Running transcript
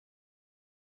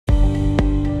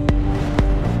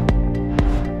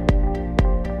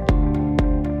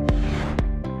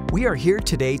We are here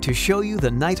today to show you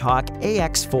the Nighthawk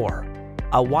AX4,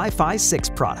 a Wi-Fi 6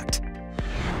 product.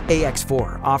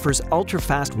 AX4 offers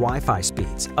ultra-fast Wi-Fi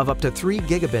speeds of up to 3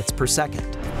 gigabits per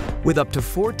second, with up to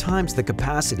 4 times the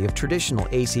capacity of traditional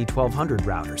AC1200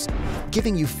 routers,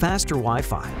 giving you faster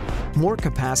Wi-Fi, more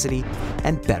capacity,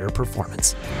 and better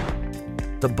performance.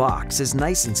 The box is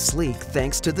nice and sleek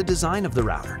thanks to the design of the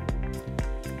router.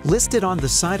 Listed on the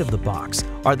side of the box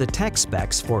are the tech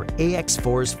specs for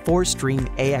AX4's 4-stream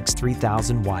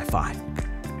AX3000 Wi-Fi.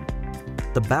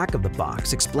 The back of the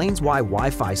box explains why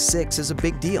Wi-Fi 6 is a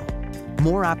big deal.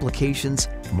 More applications,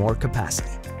 more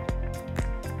capacity.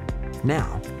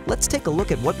 Now, let's take a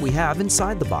look at what we have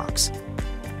inside the box.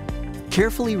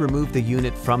 Carefully remove the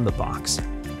unit from the box.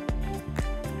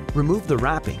 Remove the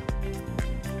wrapping.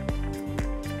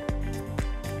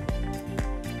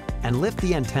 And lift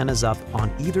the antennas up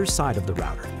on either side of the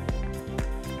router.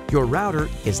 Your router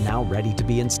is now ready to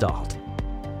be installed.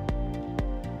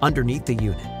 Underneath the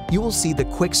unit, you will see the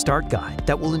quick start guide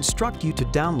that will instruct you to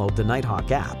download the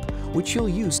Nighthawk app, which you'll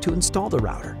use to install the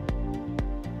router.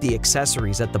 The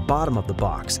accessories at the bottom of the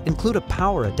box include a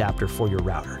power adapter for your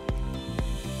router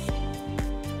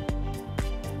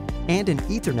and an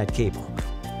Ethernet cable,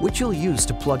 which you'll use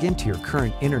to plug into your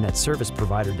current internet service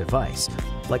provider device,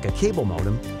 like a cable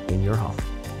modem in your home.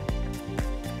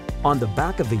 On the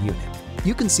back of the unit,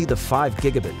 you can see the 5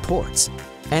 gigabit ports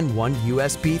and 1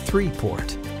 USB 3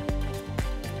 port.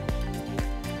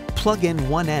 Plug in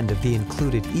one end of the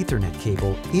included Ethernet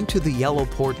cable into the yellow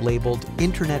port labeled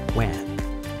Internet WAN.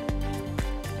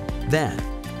 Then,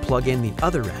 plug in the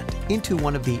other end into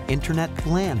one of the Internet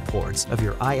LAN ports of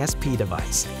your ISP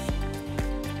device.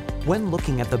 When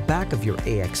looking at the back of your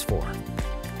AX4,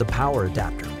 the power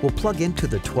adapter will plug into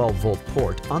the 12-volt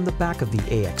port on the back of the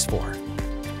AX4.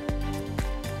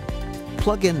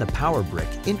 Plug in the power brick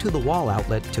into the wall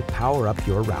outlet to power up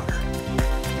your router.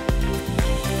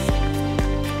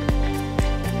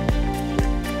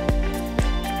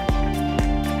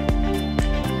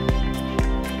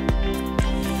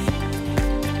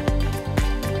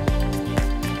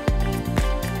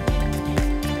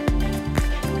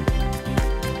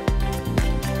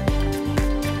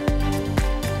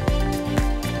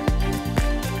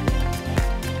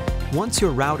 Once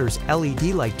your router's LED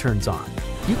light turns on,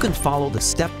 you can follow the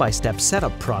step-by-step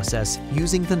setup process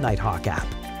using the Nighthawk app.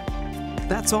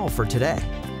 That's all for today.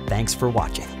 Thanks for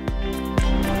watching.